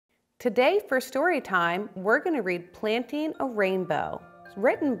Today for story time, we're going to read Planting a Rainbow,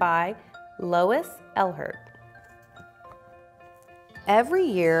 written by Lois Ehlert. Every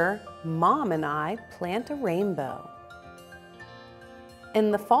year, Mom and I plant a rainbow.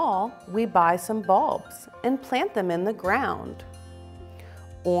 In the fall, we buy some bulbs and plant them in the ground.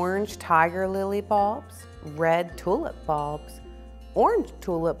 Orange tiger lily bulbs, red tulip bulbs, orange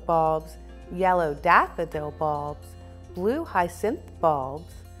tulip bulbs, yellow daffodil bulbs, blue hyacinth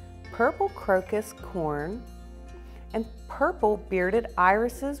bulbs, purple crocus corn, and purple bearded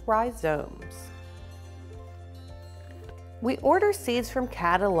irises rhizomes. We order seeds from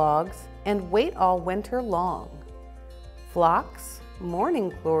catalogs and wait all winter long. Phlox,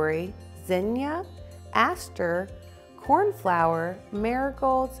 morning glory, zinnia, aster, cornflower,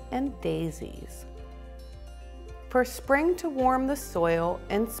 marigolds, and daisies. For spring to warm the soil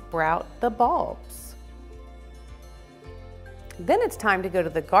and sprout the bulbs. Then it's time to go to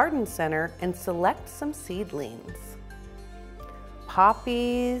the garden center and select some seedlings.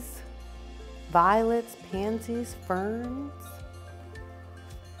 Poppies, violets, pansies, ferns.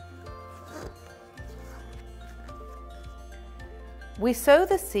 We sow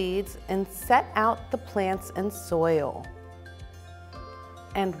the seeds and set out the plants in soil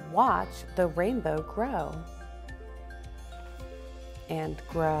and watch the rainbow grow and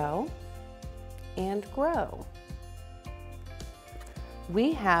grow and grow.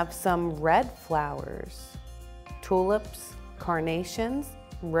 We have some red flowers, tulips, carnations,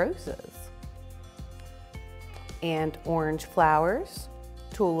 roses, and orange flowers,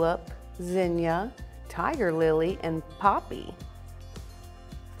 tulip, zinnia, tiger lily, and poppy,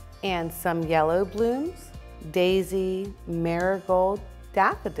 and some yellow blooms, daisy, marigold,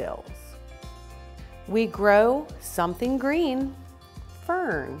 daffodils. We grow something green,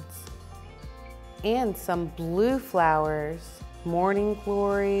 ferns, and some blue flowers, morning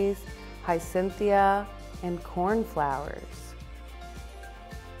glories, hyacinthia, and cornflowers.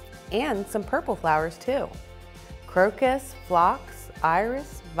 And some purple flowers too. Crocus, phlox,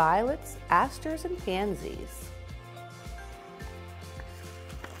 iris, violets, asters, and pansies.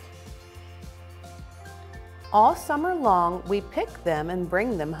 All summer long, we pick them and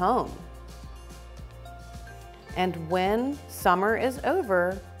bring them home. And when summer is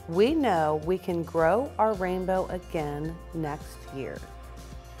over, we know we can grow our rainbow again next year.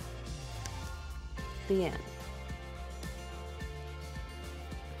 The end.